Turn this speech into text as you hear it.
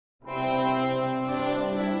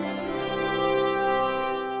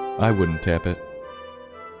I wouldn't tap it.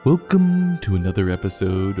 Welcome to another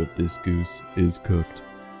episode of This Goose is Cooked,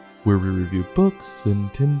 where we review books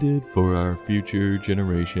intended for our future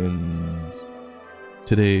generations.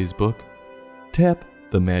 Today's book, Tap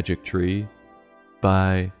the Magic Tree,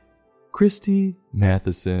 by Christy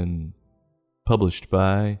Matheson, published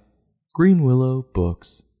by Green Willow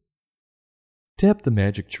Books. Tap the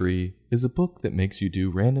Magic Tree is a book that makes you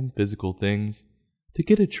do random physical things to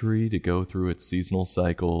get a tree to go through its seasonal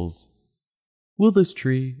cycles. Will this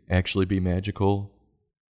tree actually be magical?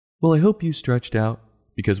 Well, I hope you stretched out,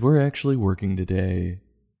 because we're actually working today.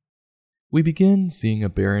 We begin seeing a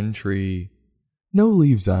barren tree. No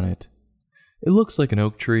leaves on it. It looks like an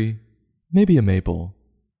oak tree, maybe a maple.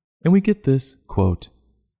 And we get this quote: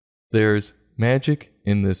 "There's magic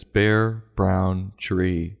in this bare, brown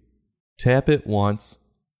tree. Tap it once,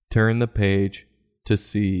 turn the page to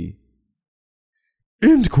see."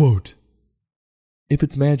 End quote! If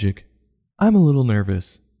it's magic, I'm a little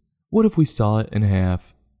nervous. What if we saw it in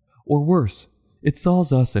half? Or worse, it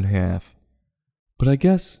saws us in half. But I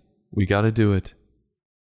guess we gotta do it.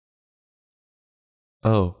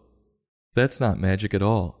 Oh, that's not magic at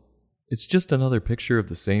all. It's just another picture of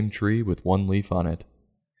the same tree with one leaf on it.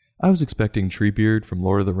 I was expecting Treebeard from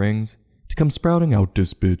Lord of the Rings to come sprouting out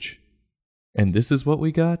this bitch. And this is what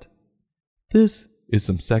we got? This is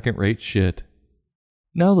some second-rate shit.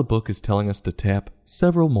 Now the book is telling us to tap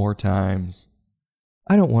several more times.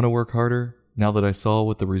 I don't want to work harder now that I saw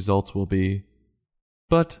what the results will be.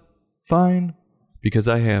 But, fine, because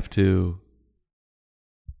I have to.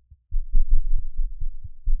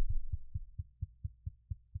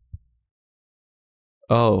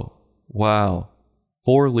 Oh, wow.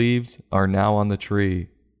 4 leaves are now on the tree.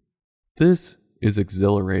 This is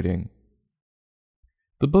exhilarating.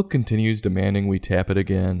 The book continues demanding we tap it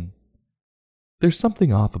again. There's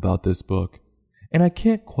something off about this book, and I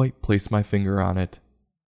can't quite place my finger on it.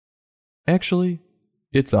 Actually,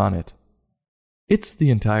 it's on it. It's the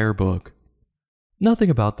entire book. Nothing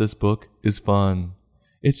about this book is fun.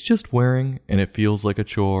 It's just wearing, and it feels like a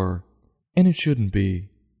chore. And it shouldn't be.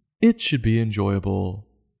 It should be enjoyable.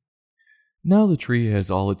 Now the tree has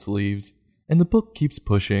all its leaves, and the book keeps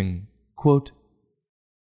pushing. Quote,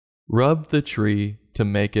 "Rub the tree to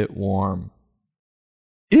make it warm."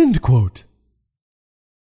 End quote!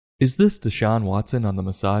 Is this Deshaun Watson on the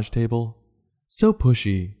massage table? So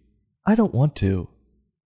pushy. I don't want to.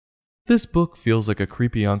 This book feels like a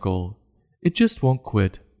creepy uncle. It just won't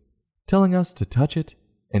quit, telling us to touch it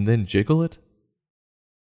and then jiggle it.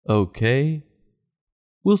 Okay,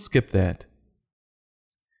 we'll skip that.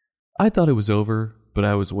 I thought it was over, but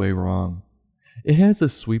I was way wrong. It has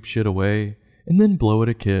us sweep shit away and then blow it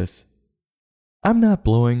a kiss. I'm not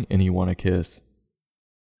blowing anyone a kiss.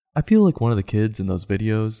 I feel like one of the kids in those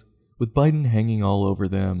videos with Biden hanging all over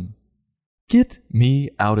them. Get me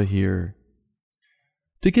out of here.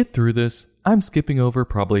 To get through this, I'm skipping over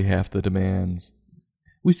probably half the demands.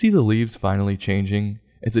 We see the leaves finally changing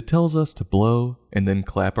as it tells us to blow and then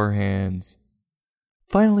clap our hands.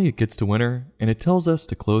 Finally it gets to winter and it tells us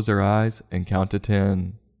to close our eyes and count to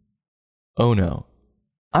 10. Oh no,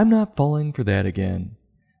 I'm not falling for that again.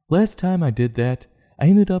 Last time I did that, I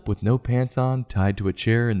ended up with no pants on, tied to a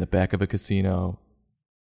chair in the back of a casino.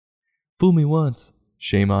 Fool me once,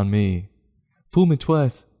 shame on me. Fool me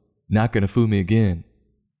twice, not gonna fool me again.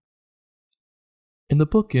 And the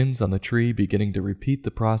book ends on the tree beginning to repeat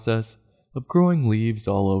the process of growing leaves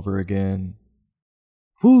all over again.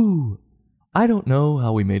 Whew! I don't know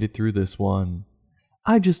how we made it through this one.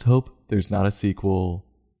 I just hope there's not a sequel.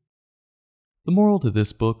 The moral to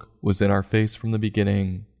this book was in our face from the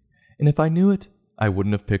beginning, and if I knew it, I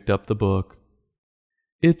wouldn't have picked up the book.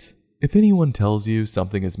 It's, if anyone tells you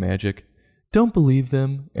something is magic, don't believe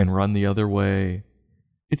them and run the other way.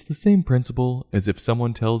 It's the same principle as if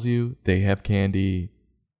someone tells you they have candy.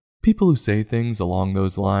 People who say things along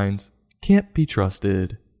those lines can't be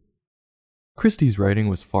trusted. Christie's writing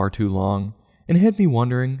was far too long and had me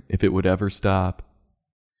wondering if it would ever stop.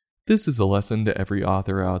 This is a lesson to every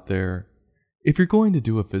author out there. If you're going to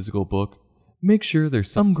do a physical book, make sure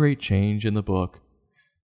there's some great change in the book.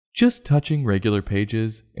 Just touching regular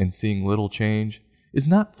pages and seeing little change is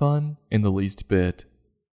not fun in the least bit.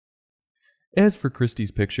 As for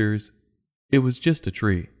Christie's pictures, it was just a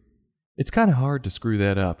tree. It's kind of hard to screw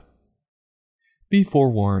that up. Be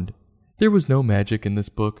forewarned, there was no magic in this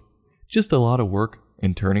book, just a lot of work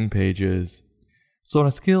and turning pages. So on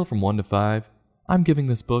a scale from 1 to 5, I'm giving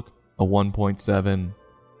this book a 1.7.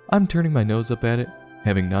 I'm turning my nose up at it,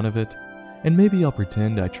 having none of it, and maybe I'll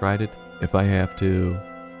pretend I tried it if I have to.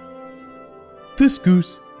 This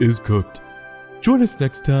goose is cooked. Join us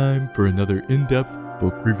next time for another in-depth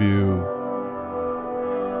book review.